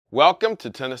Welcome to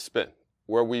Tennis Spin,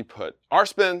 where we put our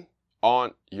spin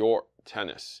on your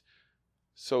tennis.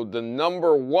 So the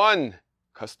number one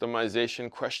customization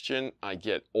question I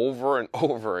get over and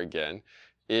over again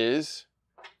is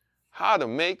how to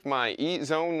make my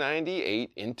Ezone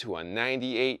 98 into a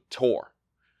 98 Tour.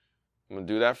 I'm going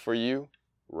to do that for you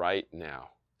right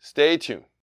now. Stay tuned.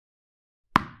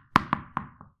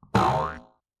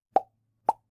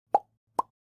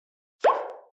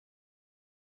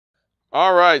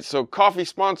 All right, so coffee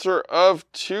sponsor of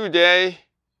today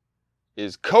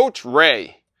is Coach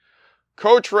Ray.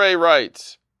 Coach Ray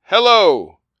writes,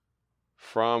 "Hello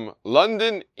from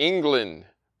London, England.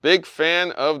 Big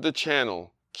fan of the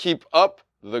channel. Keep up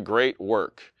the great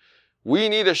work. We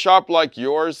need a shop like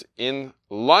yours in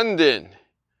London.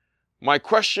 My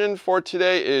question for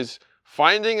today is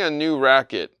finding a new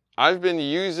racket. I've been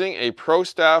using a Pro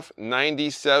Staff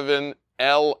 97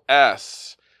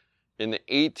 LS in the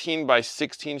 18 by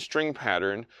 16 string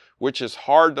pattern, which is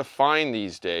hard to find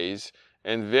these days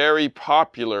and very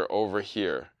popular over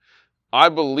here. I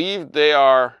believe they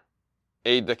are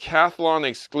a Decathlon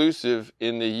exclusive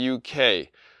in the UK.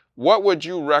 What would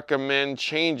you recommend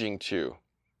changing to?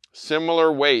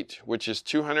 Similar weight, which is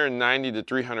 290 to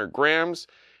 300 grams,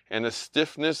 and a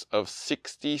stiffness of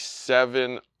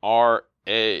 67 RA.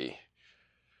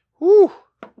 Whew,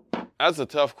 that's a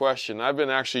tough question. I've been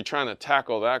actually trying to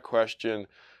tackle that question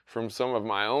from some of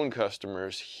my own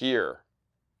customers here.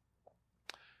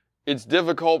 It's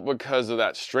difficult because of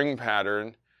that string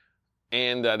pattern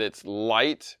and that it's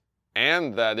light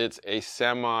and that it's a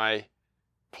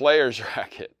semi-player's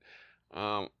racket.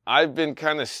 I've been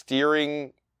kind of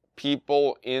steering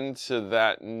people into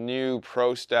that new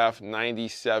Pro Staff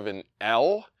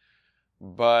 97L,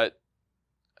 but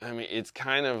I mean, it's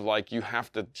kind of like you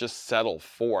have to just settle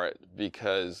for it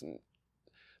because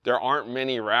there aren't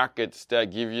many rackets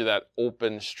that give you that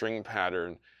open string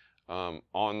pattern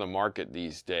on the market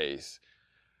these days.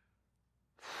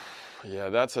 Yeah,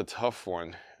 that's a tough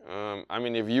one. I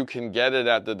mean, if you can get it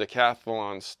at the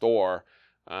Decathlon store,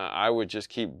 I would just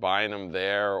keep buying them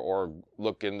there or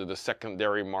look into the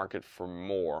secondary market for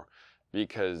more,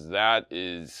 because that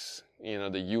is, you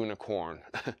know, the unicorn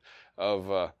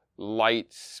of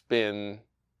light spin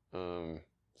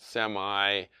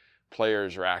semi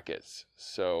players rackets.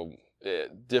 So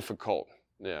difficult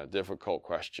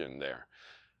question there.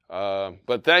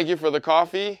 But thank you for the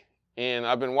coffee. And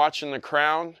I've been watching The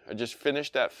Crown. I just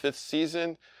finished that 5th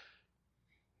season.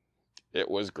 It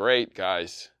was great,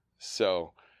 guys.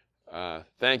 So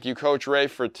thank you, Coach Ray,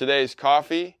 for today's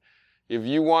coffee. If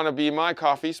you want to be my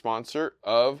coffee sponsor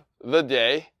of the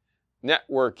day,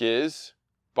 network is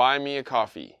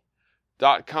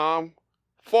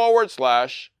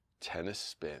buymeacoffee.com/tennis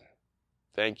spin.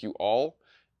 Thank you all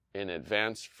in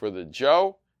advance for the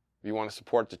Joe. If you want to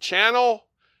support the channel,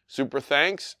 super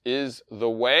thanks is the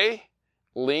way.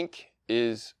 Link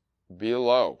is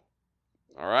below.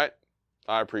 All right?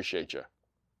 I appreciate you.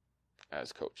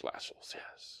 As Coach Lasso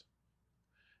says.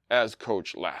 As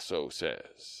Coach Lasso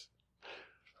says.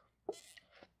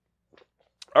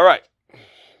 All right.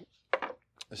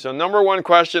 So number one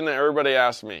question that everybody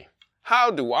asks me,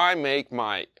 how do I make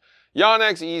my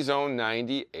Yonex Ezone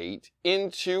 98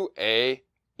 into a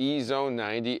Ezone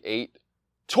 98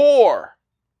 Tour?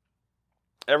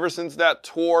 Ever since that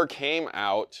Tour came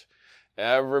out,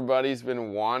 everybody's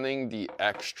been wanting the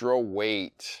extra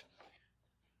weight.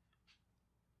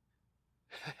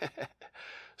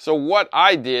 So what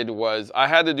I did was I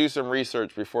had to do some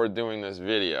research before doing this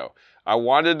video. I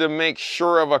wanted to make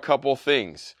sure of a couple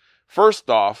things. First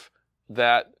off,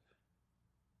 that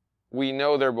we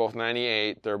know they're both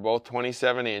 98, they're both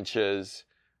 27 inches,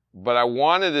 but I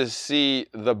wanted to see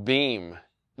the beam.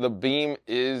 The beam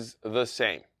is the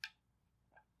same.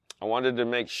 I wanted to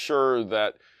make sure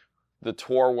that the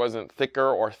Tour wasn't thicker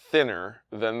or thinner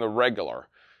than the regular.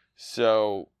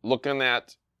 So looking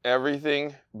at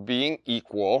everything being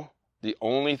equal, the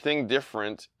only thing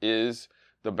different is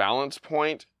the balance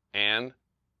point and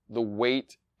the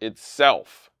weight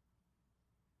itself.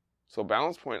 So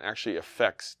balance point actually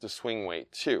affects the swing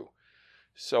weight too.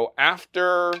 So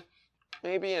after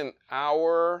maybe an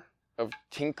hour of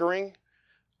tinkering,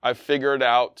 I figured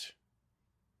out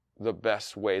the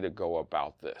best way to go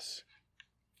about this.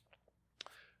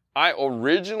 I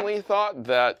originally thought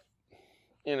that,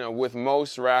 you know, with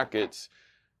most rackets,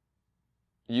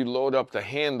 you load up the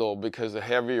handle because the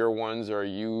heavier ones are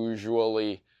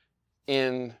usually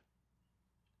in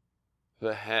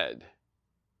the head.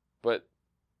 But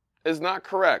it's not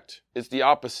correct. It's the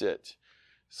opposite.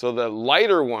 So the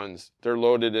lighter ones, they're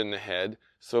loaded in the head.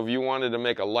 So if you wanted to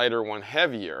make a lighter one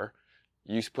heavier,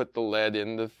 you put the lead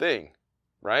in the thing.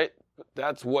 right?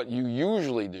 That's what you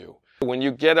usually do. When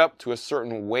you get up to a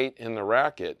certain weight in the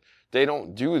racket, they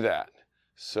don't do that.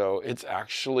 So it's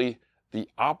actually the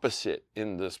opposite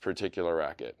in this particular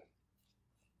racket.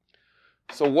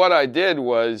 So what I did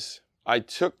was I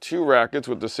took two rackets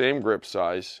with the same grip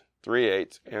size,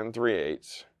 3/8 and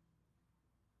 3/8,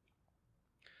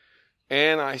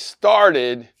 and I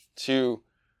started to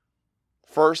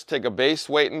first take a base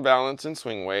weight and balance and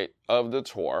swing weight of the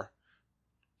tour,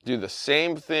 do the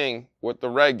same thing with the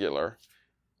regular,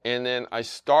 and then I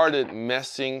started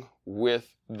messing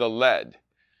with the lead.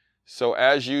 So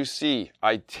as you see,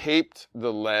 I taped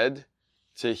the lead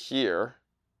to here,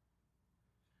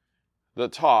 the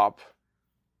top,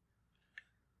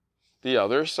 the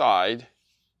other side,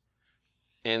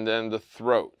 and then the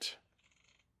throat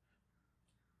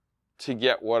to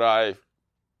get what I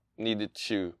needed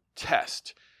to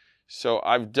test. So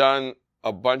I've done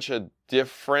a bunch of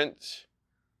different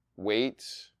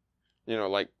weights, you know,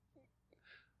 like,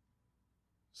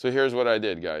 so here's what I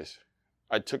did, guys.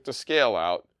 I took the scale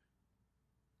out,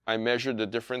 I measured the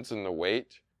difference in the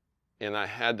weight, and I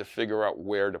had to figure out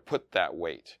where to put that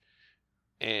weight.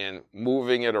 And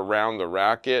moving it around the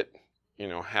racket, you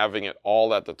know, having it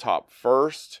all at the top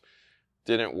first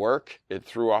didn't work. It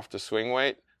threw off the swing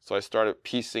weight. So I started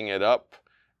piecing it up,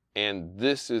 and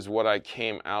this is what I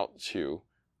came out to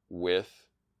with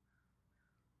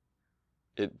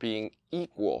it being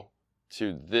equal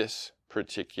to this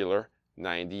particular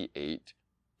 98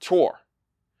 tour.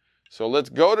 So let's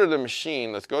go to the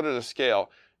machine, let's go to the scale,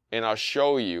 and I'll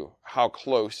show you how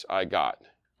close I got.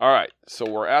 All right, so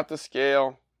we're at the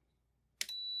scale.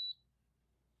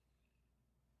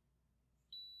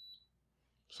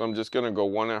 So I'm just gonna go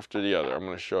one after the other. I'm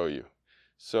gonna show you.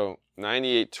 So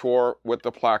 98 tour with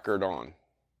the placard on.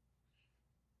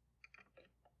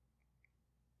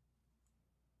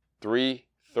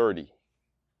 330.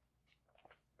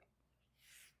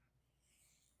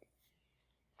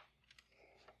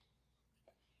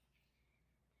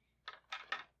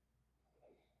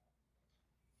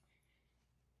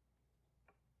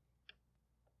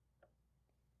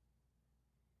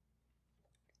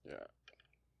 Yeah.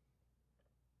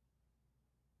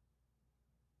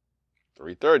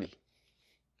 330.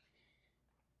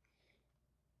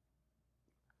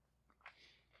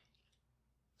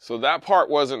 So that part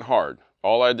wasn't hard.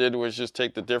 All I did was just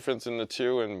take the difference in the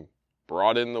two and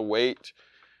brought in the weight.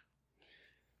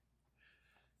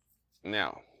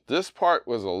 Now, this part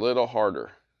was a little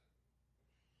harder.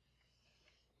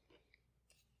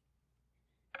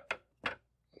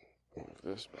 Move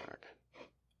this back.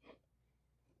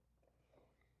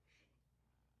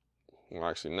 Well,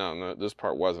 actually, no, this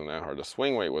part wasn't that hard. The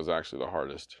swing weight was actually the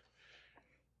hardest.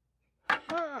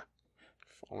 Ah,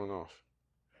 falling off.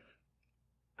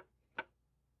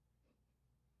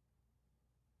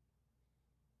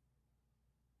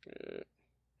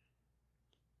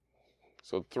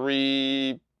 So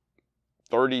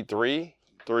 333,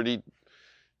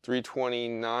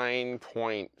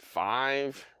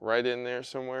 329.5, right in there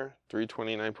somewhere.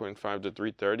 329.5 to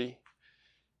 330.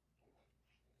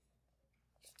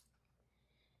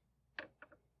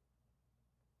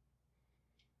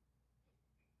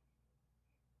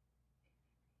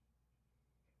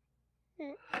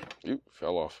 Oop,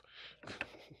 fell off.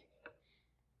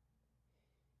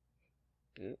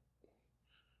 Yep.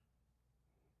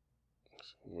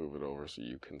 Move it over so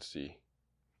you can see.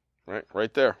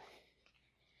 Right there.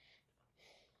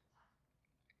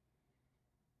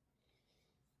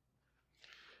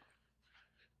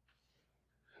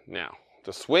 Now,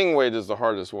 the swing weight is the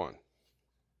hardest one.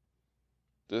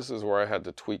 This is where I had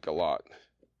to tweak a lot.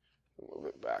 Move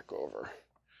it back over.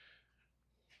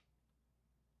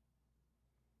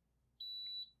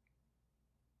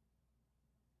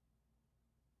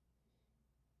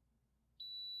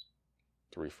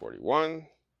 $341.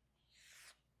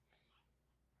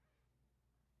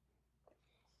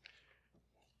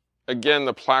 Again,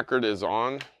 the placard is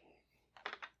on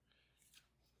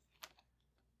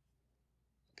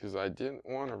because I didn't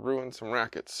want to ruin some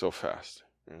rackets so fast.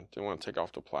 I didn't want to take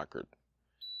off the placard.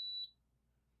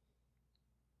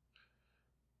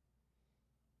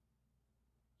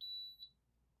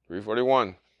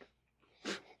 $341.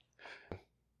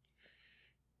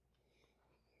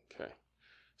 Okay.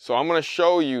 So I'm going to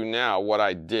show you now what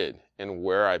I did and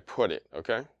where I put it,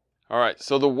 okay? All right,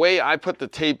 so the way I put the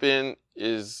tape in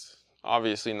is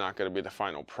obviously not going to be the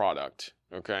final product,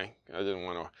 okay? I didn't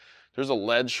want to, there's a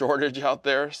lead shortage out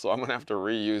there, so I'm going to have to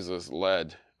reuse this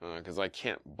lead because I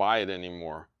can't buy it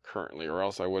anymore currently, or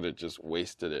else I would have just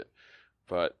wasted it.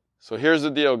 But, so here's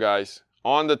the deal, guys.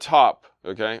 On the top,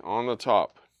 okay, on the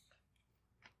top,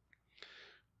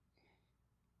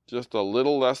 Just a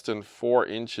little less than 4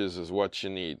 inches is what you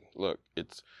need. Look,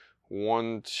 it's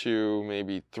 1, 2,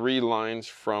 maybe 3 lines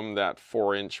from that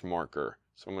 4-inch marker.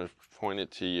 So I'm going to point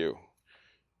it to you.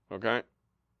 Okay?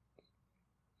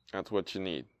 That's what you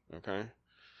need. Okay?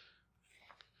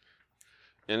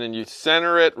 And then you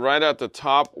center it right at the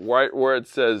top, right where it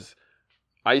says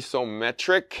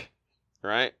isometric,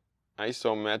 right?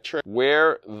 Isometric.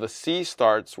 Where the C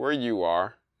starts, where you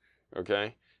are,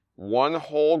 okay? 1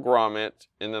 whole grommet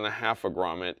and then a half a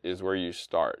grommet is where you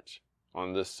start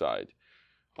on this side.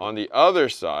 On the other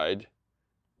side,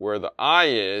 where the I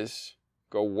is,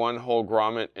 go 1 whole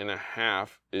grommet and a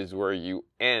half is where you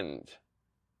end.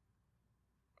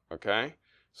 Okay?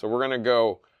 So we're going to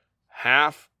go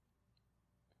half,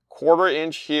 1/4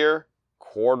 inch here,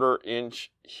 1/4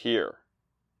 inch here.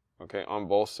 Okay, on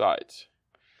both sides.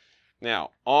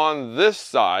 Now, on this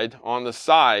side, on the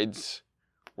sides,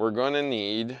 we're going to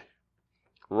need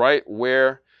right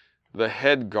where the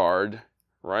head guard,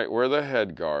 right where the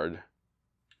head guard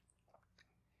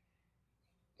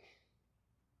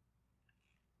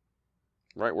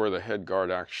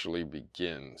actually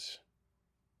begins.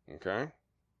 Okay?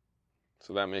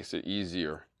 So that makes it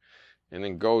easier. And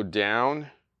then go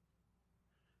down.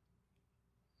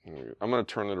 I'm going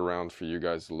to turn it around for you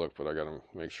guys to look, but I got to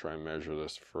make sure I measure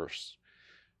this first.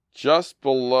 Just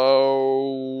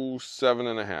below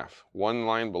 7.5. 1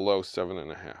 line below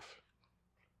 7.5.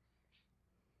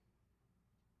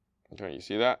 Okay, you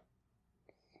see that?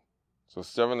 So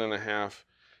 7.5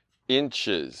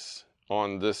 inches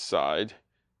on this side,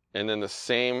 and then the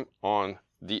same on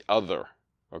the other.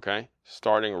 Okay?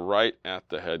 Starting right at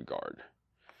the head guard.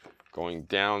 Going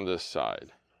down this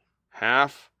side.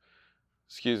 1/4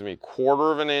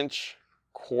 inch,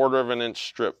 1/4 inch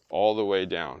strip all the way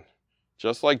down.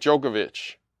 Just like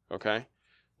Djokovic, okay?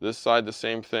 This side, the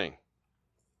same thing.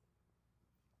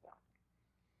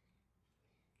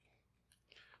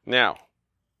 Now,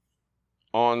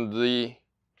 on the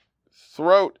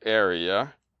throat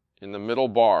area, in the middle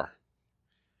bar,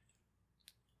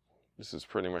 this is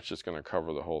pretty much just going to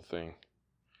cover the whole thing.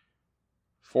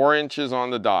 4 inches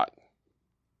on the dot.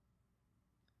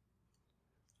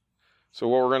 So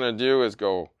what we're going to do is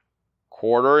go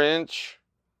 1/4 inch,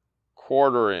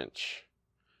 1/4 inch.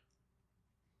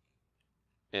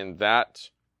 And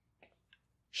that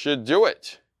should do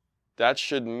it. That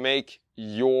should make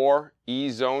your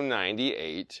Ezone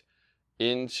 98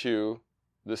 into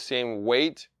the same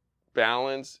weight,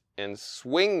 balance, and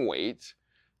swing weight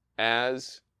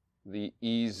as the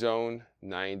Ezone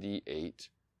 98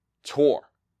 Tour.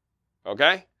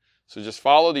 Okay? So just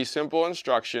follow these simple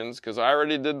instructions, because I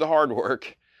already did the hard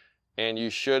work, and you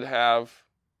should have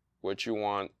what you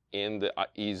want in the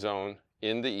Ezone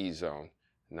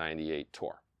 98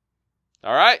 Tour.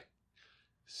 All right?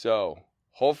 So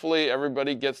hopefully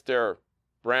everybody gets their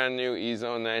brand new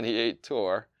Ezone 98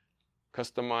 Tour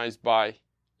customized by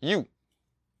you.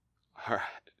 All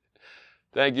right.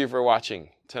 Thank you for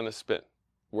watching Tennis Spin,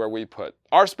 where we put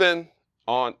our spin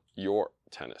on your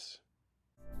tennis.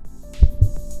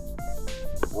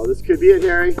 Oh, this could be it,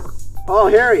 Harry. Oh,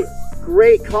 Harry,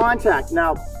 great contact.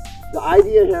 Now, the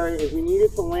idea, Harry, is we need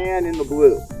it to land in the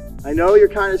blue. I know you're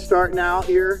kind of starting out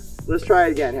here. Let's try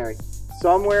it again, Harry.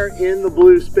 Somewhere in the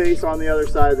blue space on the other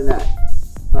side of the net.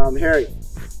 Harry,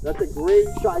 that's a great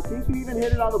shot. I think you even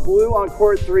hit it on the blue on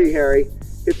court 3, Harry.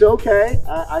 It's okay.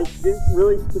 I didn't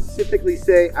really specifically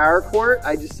say our court.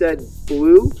 I just said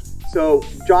blue. So,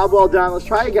 job well done. Let's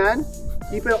try again.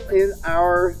 Keep it in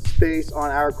our space on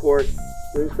our court.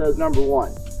 Here it says number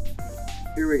 1.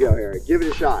 Here we go, Harry. Give it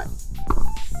a shot.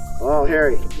 Oh,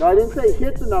 Harry. No, I didn't say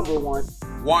hit the number 1.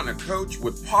 Want a coach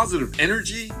with positive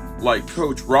energy like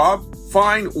Coach Rob?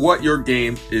 Find what your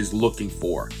game is looking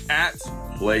for at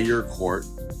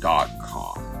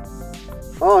playyourcourt.com.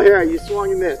 Oh, Harry, you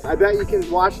swung and missed. I bet you can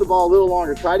watch the ball a little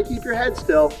longer. Try to keep your head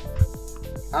still.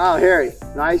 Oh, Harry,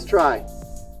 nice try.